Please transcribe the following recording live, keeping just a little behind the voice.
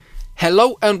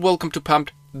Hello and welcome to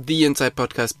Pumped, the Inside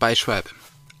Podcast by Schwalbe.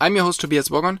 I'm your host Tobias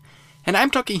Wogon, and I'm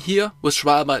talking here with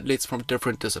Schwalbe athletes from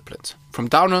different disciplines, from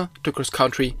downhill to cross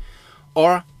country,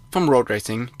 or from road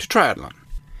racing to triathlon.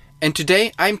 And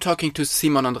today I'm talking to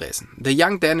Simon Andresen. The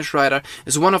young Danish rider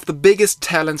is one of the biggest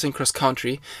talents in cross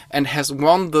country and has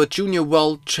won the Junior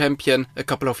World Champion a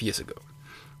couple of years ago.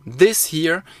 This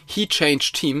year he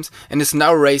changed teams and is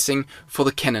now racing for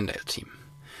the Cannondale team.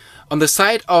 On the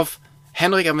side of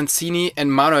Henrik Avancini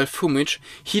and Manuel Fumic,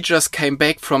 he just came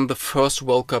back from the first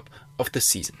World Cup of the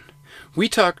season. We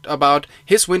talked about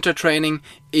his winter training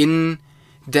in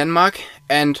Denmark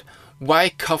and why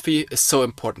coffee is so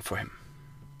important for him.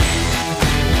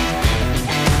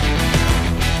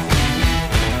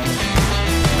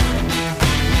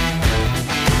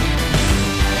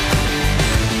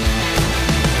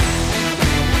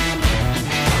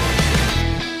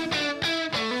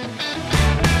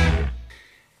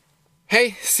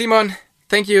 Hey, Simon,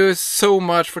 thank you so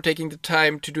much for taking the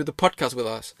time to do the podcast with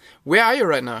us. Where are you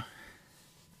right now?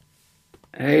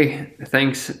 Hey,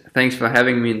 thanks for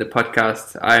having me in the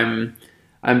podcast.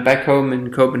 I'm back home in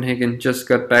Copenhagen. Just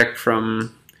got back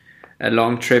from a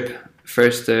long trip,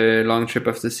 first long trip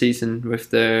of the season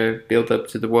with the build up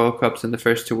to the World Cups and the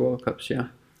first two World Cups.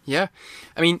 Yeah,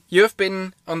 I mean, you have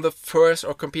been on the first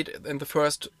or competed in the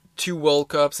first two World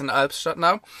Cups in Alpstadt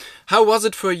now. How was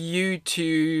it for you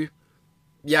to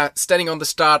standing on the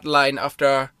start line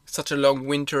after such a long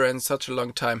winter and such a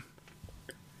long time?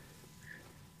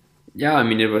 Yeah, I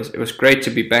mean it was great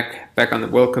to be back on the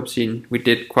World Cup scene. We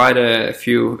did quite a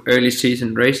few early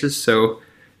season races, so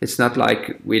it's not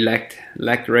like we lacked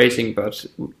racing, but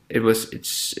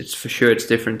it's for sure it's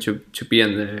different to be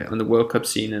on the World Cup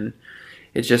scene, and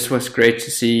it just was great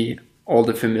to see all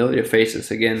the familiar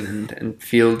faces again and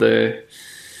feel the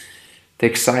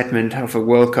excitement of a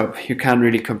World Cup. You can't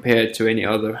really compare it to any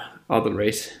other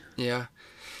race. Yeah,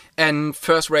 and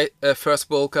first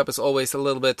World Cup is always a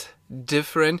little bit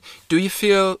different. Do you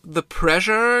feel the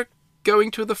pressure going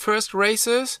to the first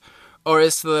races, or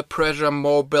is the pressure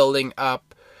more building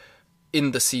up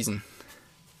in the season?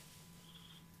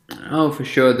 Oh, for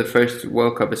sure, the first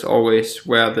World Cup is always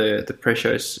where the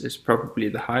pressure is probably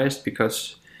the highest,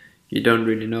 because you don't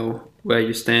really know where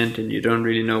you stand and you don't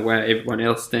really know where everyone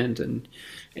else stands, and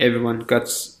everyone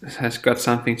has got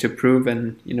something to prove,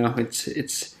 and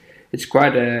it's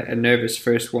quite a nervous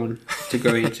first one to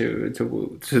go into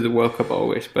to the World Cup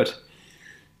always, but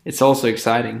it's also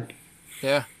exciting.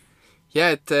 Yeah,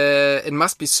 it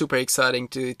must be super exciting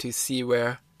to see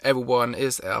where everyone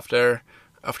is after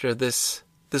this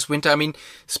winter. I mean,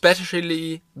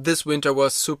 especially this winter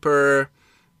was super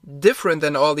different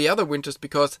than all the other winters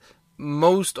because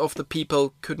most of the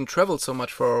people couldn't travel so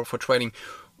much for training.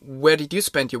 Where did you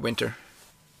spend your winter?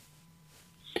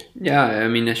 Yeah, I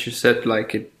mean, as you said,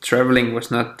 traveling was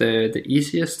not the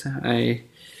easiest. I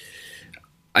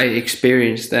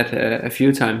experienced that a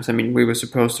few times. I mean, we were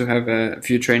supposed to have a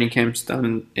few training camps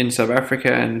done in South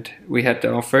Africa, and we had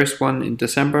our first one in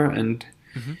December, and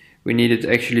we needed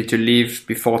actually to leave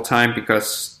before time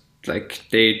because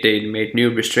they made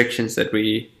new restrictions that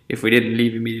if we didn't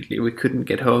leave immediately, we couldn't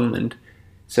get home, and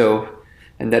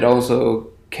that also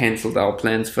cancelled our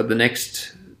plans for the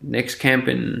next camp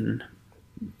in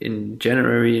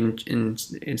January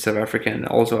in South Africa, and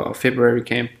also our February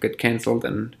camp got cancelled,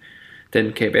 and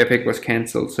then Cape Epic was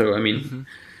cancelled. So I mean,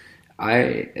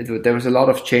 there was a lot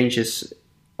of changes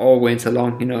all winter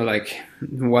long.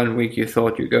 1 week you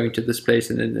thought you're going to this place,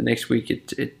 and then the next week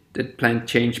the plan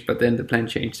changed, but then the plan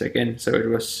changed again. So it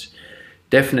was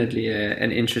definitely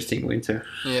an interesting winter.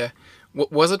 Yeah.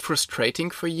 Was it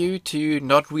frustrating for you to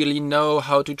not really know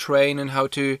how to train and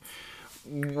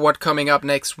what coming up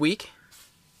next week?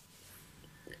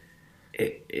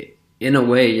 In a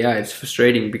way, yeah, it's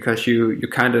frustrating because you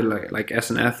kind of like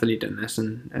as an athlete and as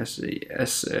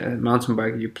a mountain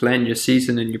biker, you plan your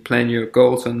season and you plan your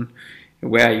goals on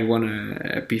where you want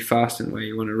to be fast and where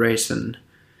you want to race, and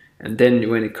then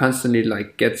when it constantly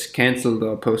gets cancelled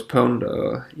or postponed,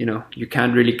 or you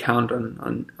can't really count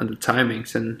on the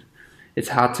timings, and it's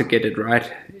hard to get it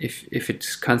right if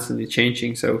it's constantly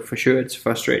changing. So for sure it's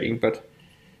frustrating, but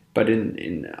on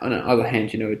the other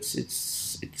hand,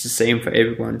 it's the same for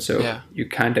everyone. So you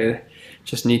kind of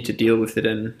just need to deal with it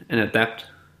and adapt.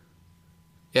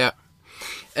 Yeah.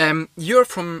 You're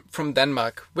from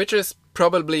Denmark, which is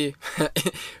probably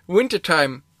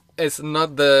wintertime is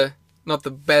not the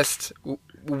best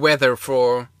weather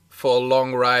for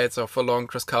long rides or for long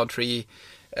cross country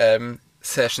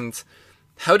sessions.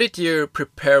 How did you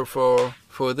prepare for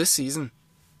this season?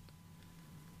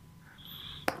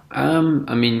 I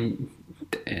mean,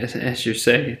 as you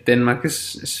say, Denmark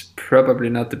is probably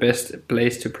not the best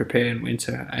place to prepare in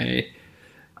winter.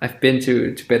 I've been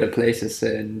to better places,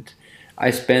 and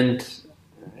I spent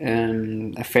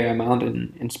a fair amount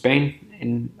in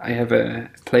Spain. I have a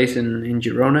place in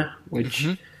Girona, which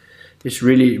is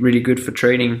really, really good for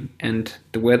training, and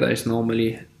the weather is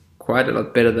normally quite a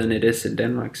lot better than it is in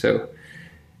Denmark. So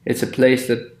it's a place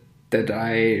that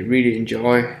I really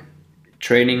enjoy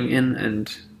training in,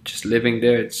 and just living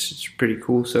there. It's pretty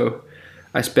cool. So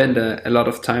I spent a lot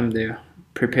of time there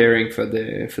preparing for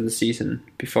the season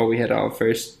before we had our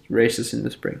first races in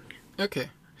the spring. Okay.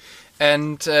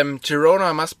 And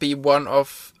Girona must be one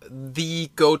of the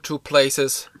go-to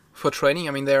places for training.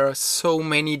 I mean, there are so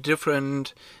many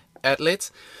different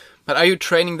athletes. But are you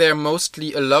training there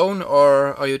mostly alone,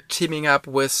 or are you teaming up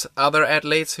with other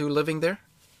athletes who are living there?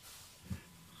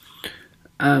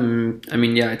 I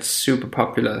mean, yeah, it's super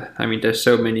popular. I mean, there's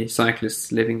so many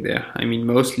cyclists living there. I mean,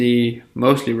 mostly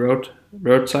road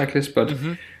cyclists, but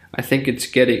I think it's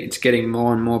getting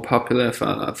more and more popular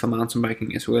for mountain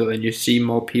biking as well. And you see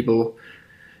more people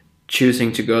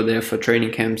choosing to go there for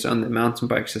training camps on the mountain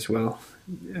bikes as well.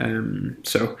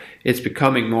 So it's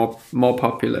becoming more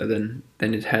popular than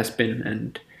it has been,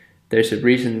 and there's a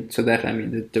reason to that. I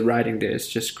mean, the riding there is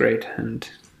just great, and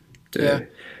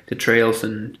the trails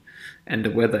and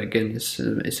the weather again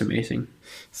is amazing.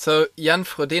 So Jan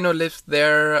Frodeno lives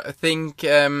there. I think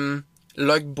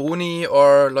Loic Bruni,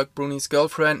 or Loic Bruni's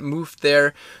girlfriend, moved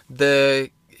there. The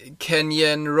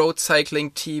Kenyan road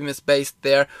cycling team is based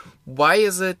there. Why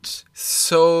is it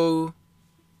so?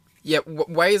 Yeah,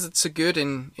 why is it so good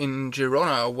in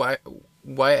Girona?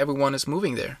 Why everyone is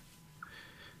moving there?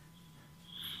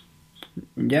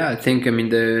 Yeah, I think, I mean,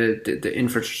 the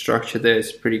infrastructure there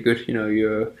is pretty good. You know,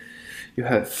 you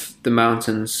have the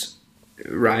mountains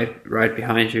right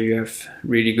behind you. You have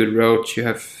really good roads.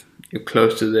 You're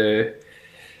close to the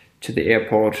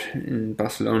airport in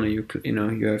Barcelona. You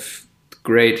have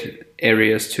great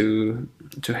areas to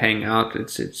hang out.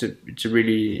 It's a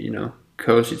really,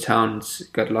 cozy town. It's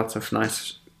got lots of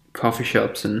nice coffee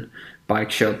shops and bike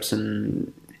shops,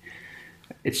 and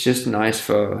it's just nice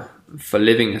for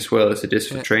living as well as it is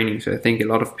for training. So I think a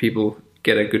lot of people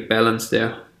get a good balance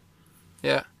there.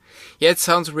 Yeah, it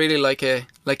sounds really like a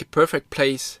perfect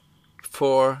place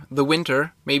for the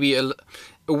winter. Maybe a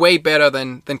way better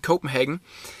than Copenhagen.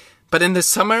 But in the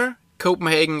summer,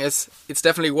 Copenhagen it's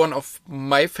definitely one of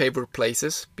my favorite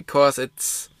places, because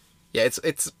it's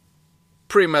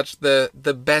pretty much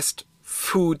the best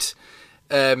food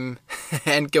and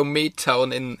gourmet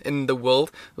town in the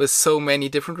world, with so many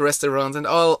different restaurants and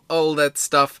all that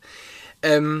stuff.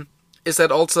 Is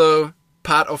that also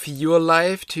part of your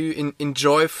life, to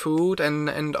enjoy food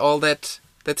and all that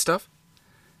stuff?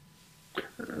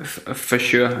 For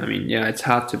sure. I mean, yeah, it's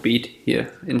hard to beat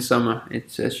here in summer.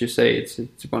 It's, as you say, it's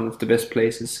one of the best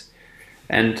places,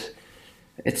 and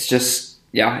it's just,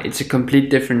 it's a complete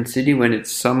different city when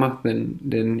it's summer than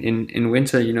in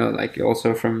winter. Like,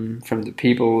 also from the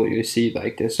people you see,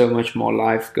 like, there's so much more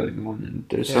life going on, and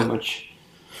there's so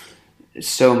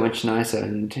much nicer,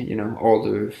 and all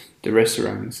the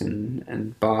restaurants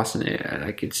and bars, and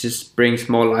like, it just brings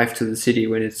more life to the city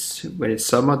when it's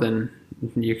summer. Then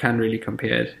you can't really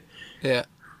compare it. Yeah.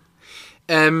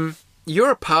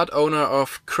 You're a part owner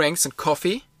of Cranks and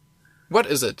Coffee. What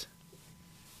is it?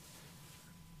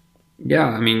 Yeah,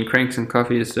 I mean, Cranks and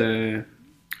Coffee is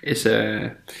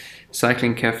a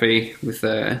cycling cafe with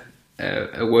a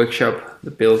workshop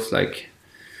that builds, like,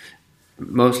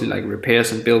 mostly like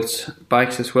repairs and builds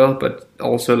bikes as well, but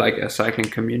also like a cycling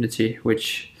community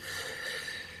which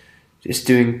is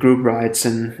doing group rides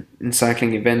and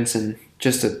cycling events, and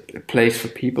just a place for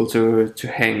people to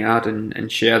hang out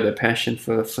and share their passion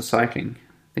for cycling.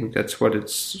 I think that's what it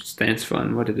stands for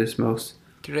and what it is most.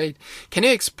 Great. Can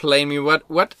you explain me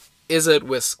what is it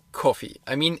with coffee?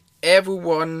 I mean,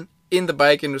 everyone in the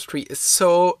bike industry is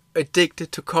so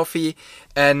addicted to coffee,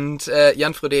 and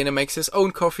Jan Frodeno makes his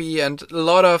own coffee, and a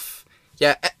lot of,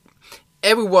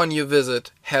 everyone you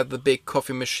visit has the big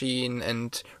coffee machine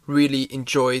and really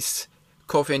enjoys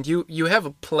coffee, and you have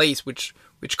a place which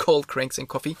called Cranks and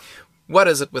Coffee. What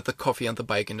is it with the coffee and the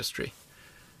bike industry?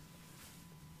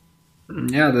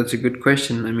 Yeah, that's a good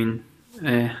question. I mean,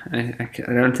 I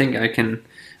don't think I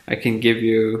can give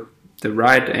you the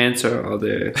right answer or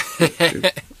the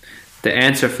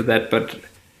answer for that, but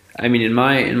I mean, in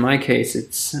my case,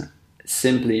 it's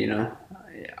simply,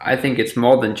 I think it's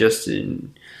more than just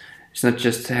it's not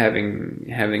just having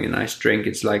a nice drink.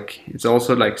 It's like, it's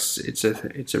also like, it's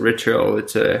a ritual.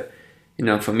 It's a,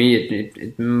 for me,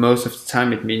 it most of the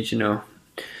time it means,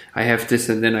 I have this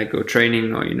and then I go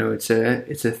training, or it's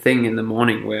a thing in the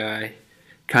morning where I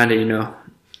kind of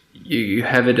you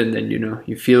have it, and then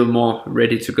you feel more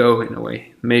ready to go in a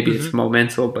way. Maybe it's more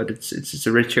mental, but it's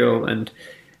a ritual, and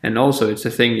also it's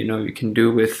a thing you can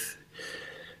do with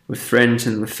friends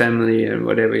and with family and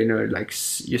whatever. Like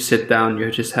you sit down,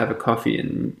 you just have a coffee,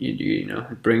 and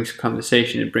it brings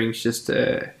conversation, it brings just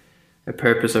a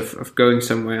purpose of going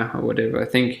somewhere or whatever, I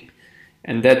think.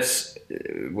 And that's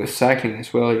with cycling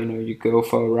as well. You go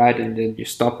for a ride and then you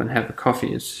stop and have a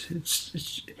coffee.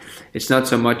 It's not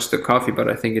so much the coffee, but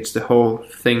I think it's the whole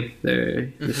thing,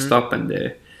 the stop and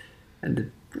the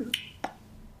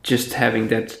just having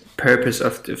that purpose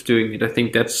of doing it. I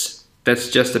think that's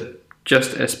just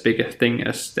as big a thing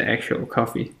as the actual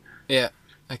coffee. Yeah.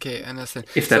 Okay, I understand.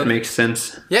 If that makes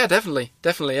sense. Yeah, definitely,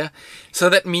 yeah. So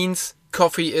that means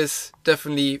coffee is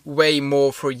definitely way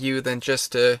more for you than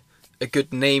just a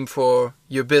good name for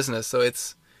your business. So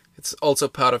it's also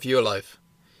part of your life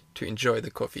to enjoy the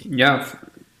coffee. Yeah,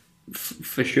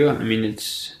 for sure. I mean,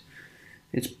 it's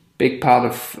big part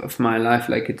of my life.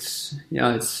 Like it's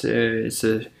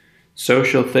a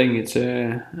social thing. It's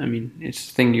a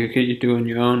thing you do on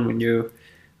your own when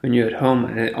you're at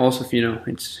home. Also,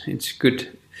 it's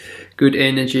good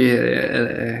energy,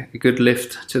 a good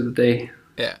lift to the day.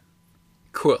 Yeah,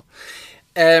 cool.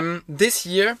 This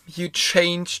year you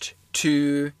changed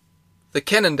to the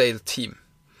Cannondale team,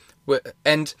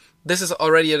 and this is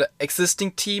already an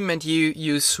existing team, and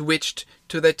you switched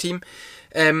to that team.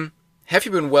 Have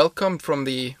you been welcomed from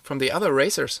the other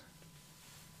racers?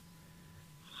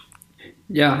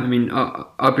 Yeah, I mean,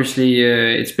 obviously,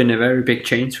 it's been a very big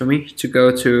change for me to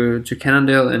go to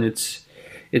Cannondale, and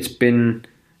it's been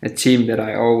a team that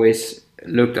I always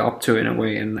looked up to in a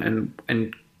way,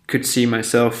 and could see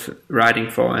myself riding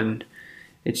for, and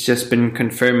it's just been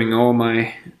confirming all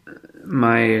my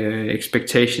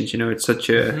expectations. It's such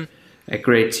a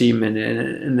great team,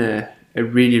 and a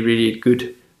really, really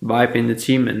good vibe in the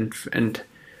team, and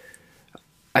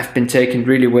I've been taken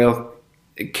really well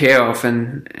care of,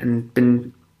 and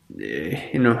been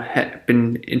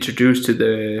been introduced to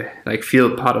the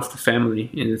feel part of the family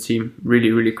in the team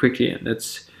really, really quickly, and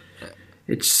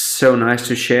it's so nice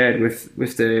to share it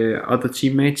with the other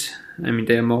teammates. I mean,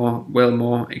 they're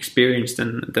more experienced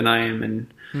than I am, and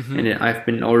I've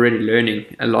been already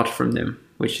learning a lot from them,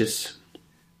 which is,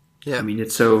 I mean,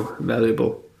 it's so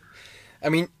valuable. I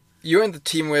mean, you're in the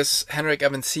team with Henrik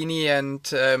Avancini and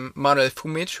Manuel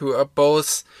Fumic, who are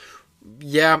both,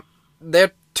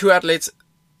 they're two athletes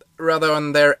rather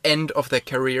on their end of their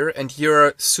career, and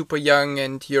you're super young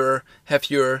and have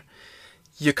your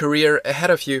career ahead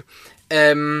of you.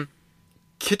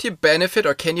 Could you benefit,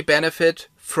 or can you benefit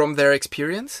from their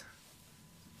experience?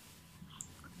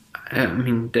 I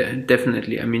mean,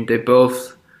 definitely. I mean, they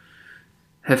both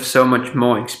have so much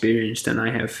more experience than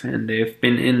I have, and they've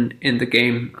been in the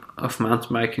game of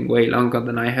mountain biking way longer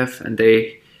than I have, and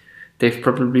they've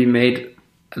probably made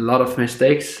a lot of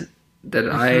mistakes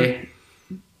that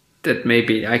that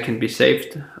maybe I can be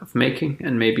saved of making,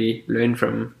 and maybe learn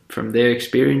from their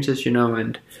experiences,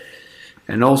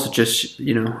 and also just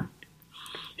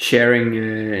sharing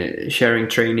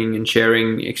training and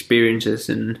sharing experiences,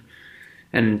 and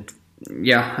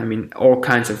I mean, all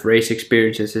kinds of race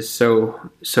experiences is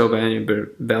so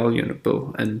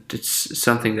valuable, and it's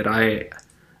something that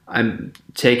I'm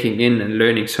taking in and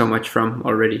learning so much from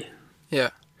already.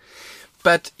 Yeah.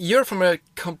 But you're from a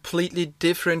completely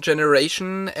different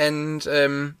generation, and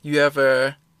you have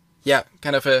a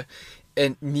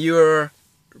newer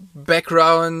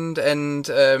background, and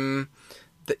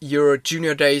your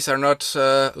junior days are not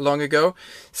long ago.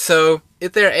 So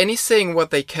is there anything what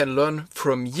they can learn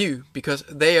from you, because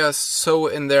they are so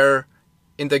in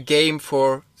the game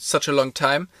for such a long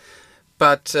time?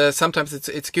 But sometimes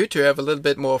it's good to have a little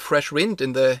bit more fresh wind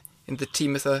in the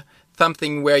team, as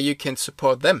something where you can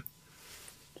support them.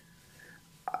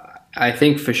 I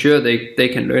think for sure they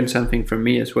can learn something from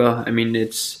me as well. I mean,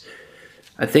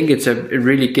 I think it's a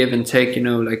really give and take.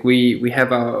 Like we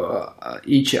have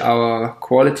each our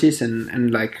qualities,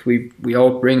 and like we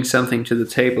all bring something to the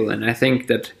table. And I think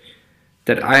that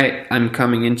I'm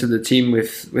coming into the team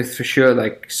with for sure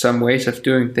like some ways of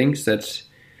doing things that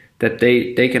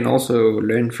they can also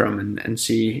learn from and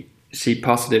see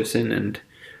positives in.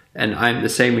 And I'm the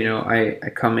same. I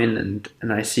come in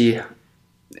and I see.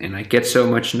 And I get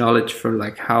so much knowledge from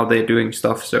like how they're doing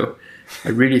stuff. So I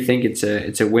really think it's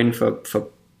a win for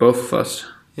both of us.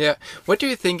 Yeah. What do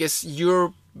you think is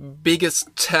your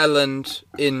biggest talent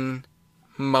in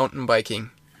mountain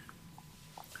biking?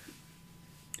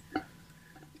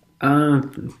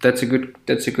 That's a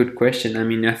good question. I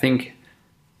mean, I think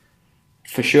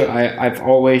for sure, I've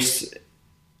always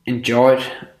enjoyed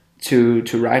to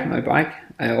ride my bike.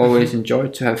 I always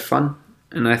enjoyed to have fun,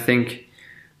 and I think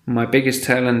my biggest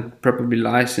talent probably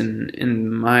lies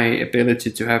in my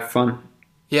ability to have fun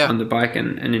on the bike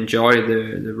and enjoy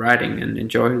the riding and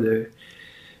enjoy the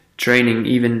training.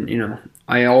 Even,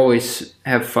 I always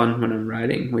have fun when I'm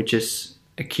riding, which is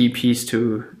a key piece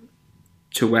to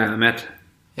where I'm at.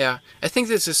 Yeah, I think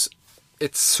it's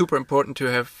super important to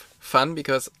have fun,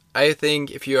 because I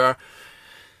think if you are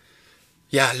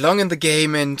long in the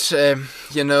game and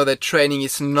that training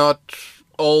is not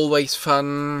always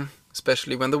fun,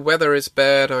 especially when the weather is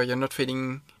bad or you're not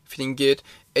feeling good,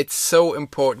 it's so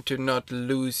important to not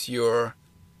lose your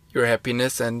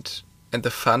happiness and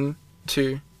the fun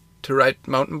to ride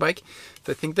mountain bike.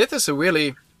 So I think that is a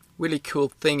really, really cool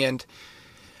thing, and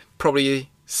probably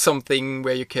something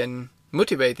where you can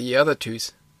motivate the other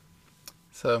twos.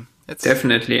 So it's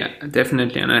definitely, and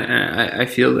I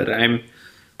feel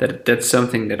that that's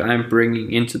something that I'm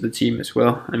bringing into the team as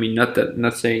well. I mean, not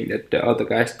saying that the other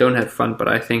guys don't have fun, but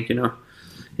I think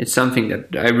it's something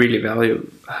that I really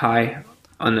value high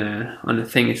on a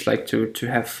thing. It's like to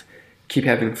keep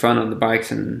having fun on the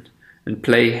bikes and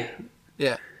play.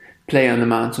 Yeah. Play on the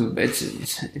mountain.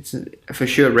 It's for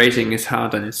sure, racing is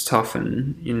hard and it's tough,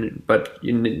 but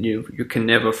you can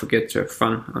never forget to have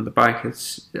fun on the bike.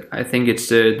 I think it's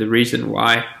the reason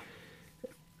why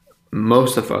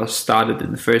most of us started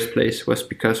in the first place, was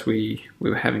because we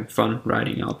were having fun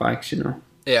riding our bikes.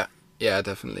 Yeah,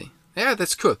 definitely. Yeah,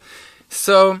 that's cool.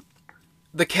 So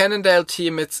the Cannondale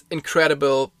team, it's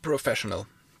incredible professional.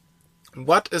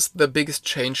 What is the biggest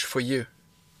change for you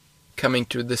coming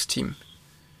to this team?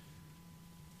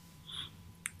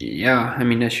 Yeah, I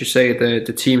mean, as you say,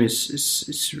 the team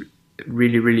is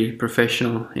really, really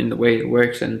professional in the way it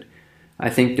works, and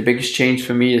I think the biggest change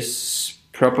for me is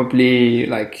probably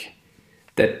like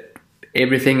that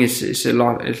everything is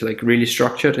like really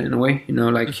structured in a way.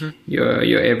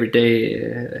 Your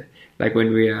everyday, like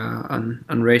when we are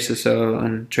on races or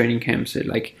on training camps,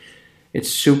 it's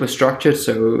super structured.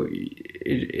 So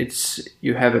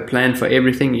you have a plan for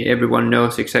everything. Everyone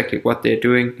knows exactly what they're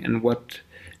doing and what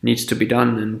needs to be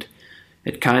done, and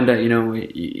it kind of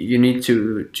you need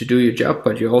to do your job,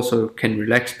 but you also can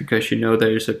relax because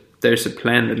there's a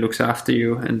plan that looks after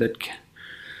you and that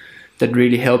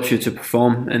really helps you to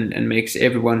perform and makes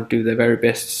everyone do their very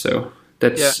best. So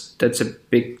that's a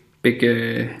big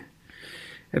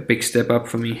step up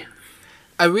for me.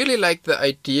 I really like the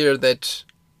idea that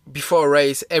before a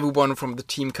race, everyone from the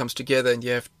team comes together and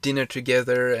you have dinner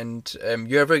together, and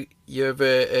you have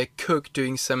a cook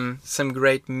doing some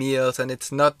great meals, and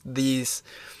it's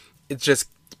just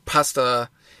pasta.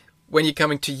 When you're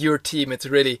coming to your team,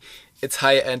 it's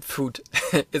high-end food.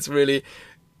 It's really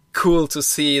cool to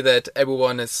see that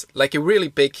everyone is like a really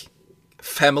big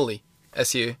family,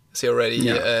 as you already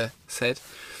said.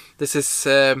 This is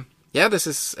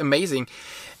amazing.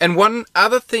 And one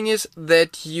other thing is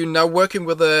that you're now working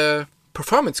with a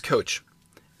performance coach.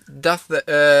 Does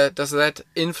that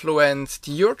influence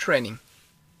your training?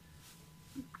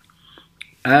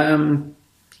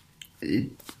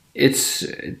 It's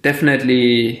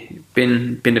definitely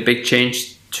been a big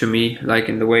change to me, like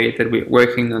in the way that we're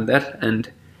working on that,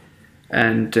 and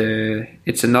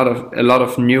it's a lot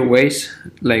of new ways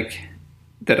like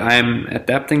that I'm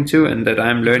adapting to and that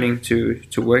I'm learning to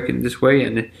work in this way.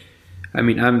 And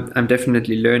I'm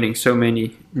definitely learning so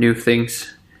many new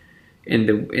things in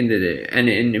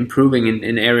improving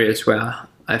in areas where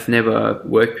I've never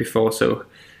worked before. So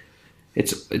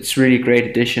it's really great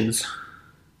additions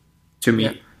to me.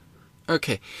 Yeah.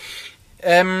 Okay.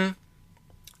 A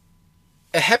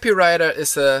happy rider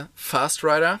is a fast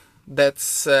rider.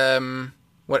 That's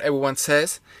what everyone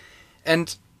says,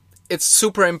 and it's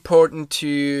super important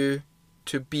to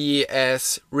be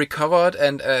as recovered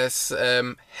and as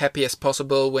happy as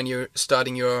possible when you're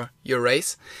starting your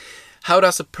race. How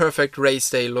does a perfect race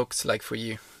day looks like for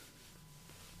you?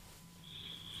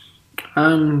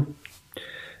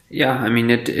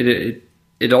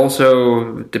 It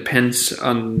also depends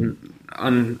on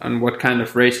what kind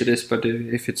of race it is, but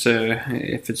if it's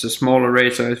a smaller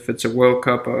race or if it's a World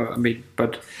Cup,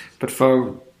 but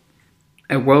for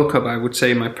a World Cup, I would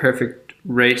say my perfect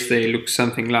race day looks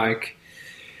something like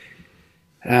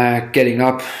getting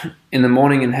up in the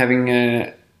morning and having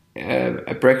a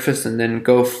breakfast, and then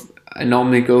I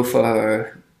normally go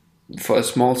for a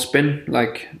small spin,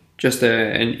 like just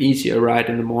an easier ride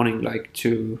in the morning, like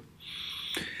to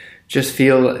just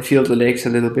feel the legs a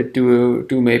little bit, do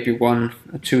maybe 1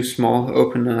 or 2 small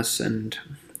openers, and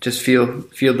just feel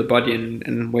the body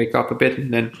and wake up a bit,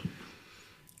 and then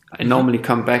I normally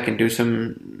come back and do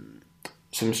some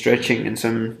some stretching and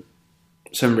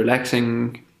some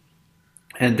relaxing,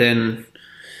 and then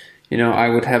I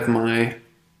would have my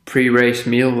pre-race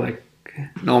meal like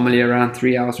normally around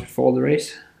 3 hours before the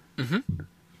race,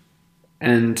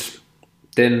 and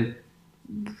then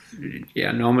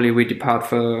normally we depart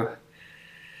for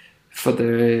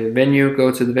the venue,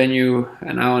 go to the venue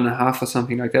an hour and a half or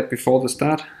something like that before the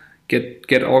start,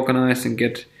 get organized and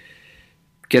get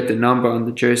the number on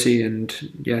the jersey,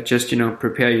 and just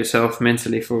prepare yourself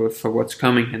mentally for what's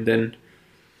coming, and then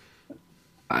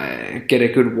get a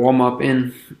good warm up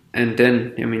in, and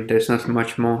then there's not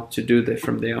much more to do there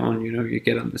from there on. You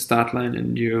get on the start line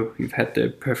and you've had the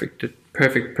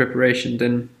perfect preparation,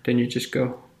 then you just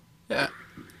go. Yeah,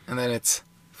 and then it's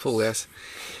full gas.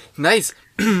 Nice.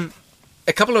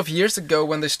 A couple of years ago,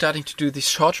 when they're starting to do these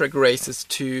short track races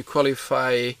to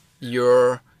qualify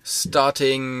your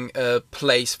starting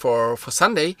place for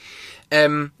Sunday,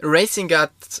 racing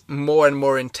got more and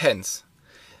more intense.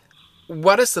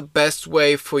 What is the best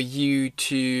way for you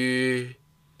to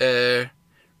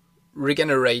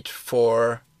regenerate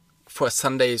for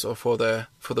Sundays or for the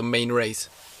main race?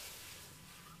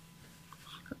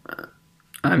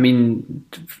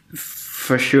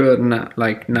 For sure,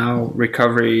 now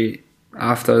recovery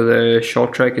after the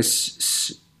short track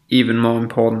is even more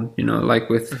important. Like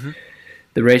with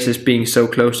the races being so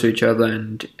close to each other,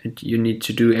 and you need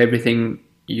to do everything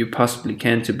you possibly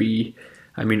can to be.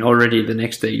 Already the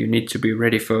next day you need to be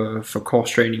ready for course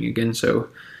training again. So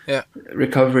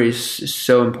recovery is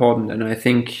so important, and I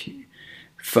think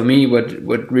for me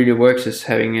what really works is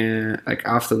having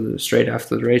straight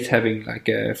after the race, having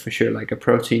for sure a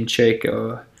protein shake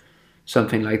or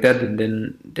something like that, and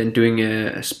then doing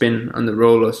a spin on the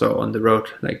rollers or on the road,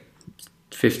 like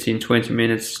 15-20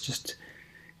 minutes, just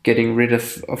getting rid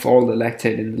of all the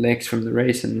lactate in the legs from the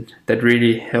race, and that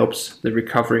really helps the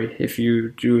recovery if you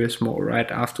do a small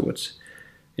ride afterwards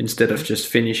instead of just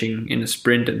finishing in a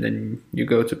sprint and then you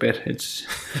go to bed. It's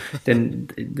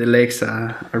then the legs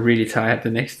are really tired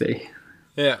the next day.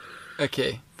 Yeah,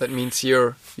 okay, that means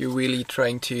you're really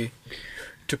trying to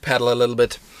paddle a little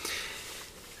bit.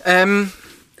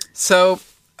 So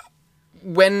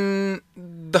when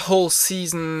the whole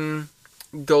season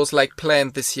goes like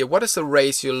planned this year, what is the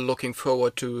race you're looking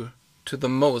forward to the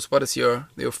most? What is your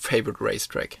favorite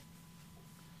racetrack?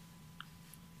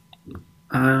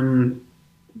 I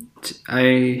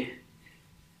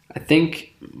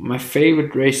think my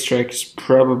favorite racetrack is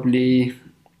probably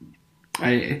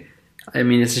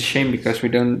it's a shame because we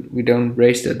don't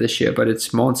race there this year, but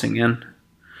it's Mont Saint-Anne.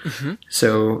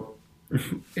 So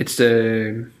it's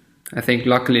I think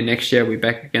luckily next year we're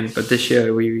back again, but this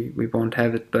year we won't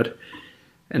have it.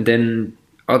 And then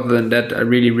other than that, I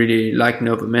really, really like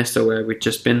Nove Mesto, where we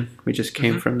just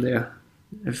came from there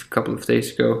a couple of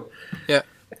days ago. Yeah.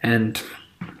 And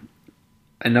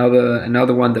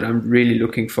another one that I'm really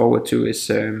looking forward to is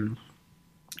the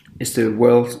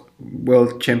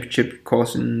World Championship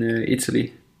course in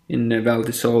Italy, in Val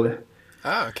di Sole.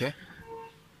 Ah, okay.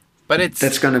 But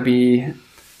that's gonna be.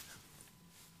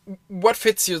 What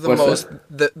fits you the most?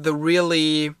 The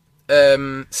really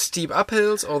steep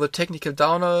uphills or the technical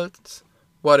downhills?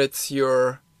 Where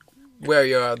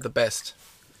you are the best?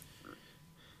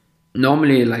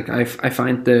 Normally, I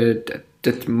find the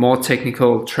more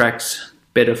technical tracks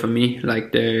better for me,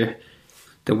 like the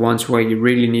ones where you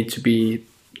really need to be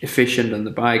efficient on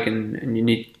the bike, and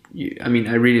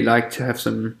I really like to have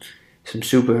some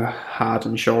super hard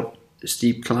and short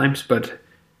steep climbs, but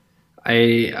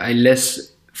I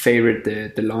less favorite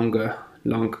the longer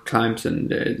climbs and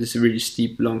this really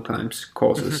steep long climbs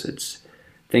courses.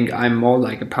 I think I'm more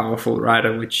like a powerful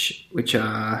rider, which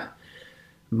are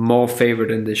more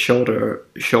favored in the shorter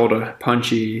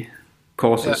punchy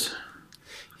courses.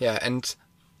 Yeah, and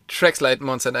tracks like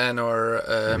Mont Saint-Anne or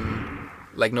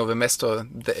like Nove Mesto,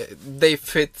 they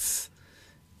fit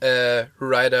a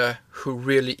rider who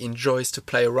really enjoys to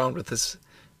play around with his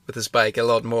bike a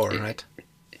lot more, right?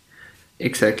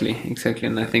 Exactly,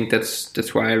 and I think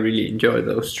that's why I really enjoy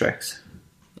those tracks.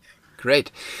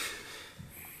 Great,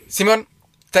 Simon.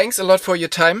 Thanks a lot for your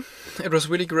time. It was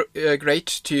really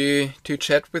great to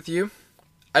chat with you.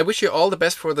 I wish you all the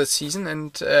best for the season,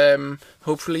 and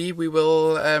hopefully we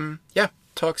will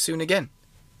talk soon again.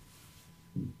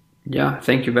 Yeah,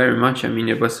 thank you very much.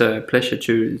 It was a pleasure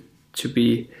to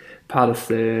be part of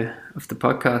the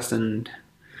podcast, and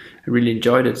I really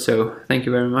enjoyed it. So thank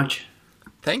you very much.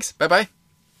 Thanks. Bye bye.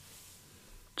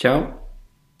 Ciao.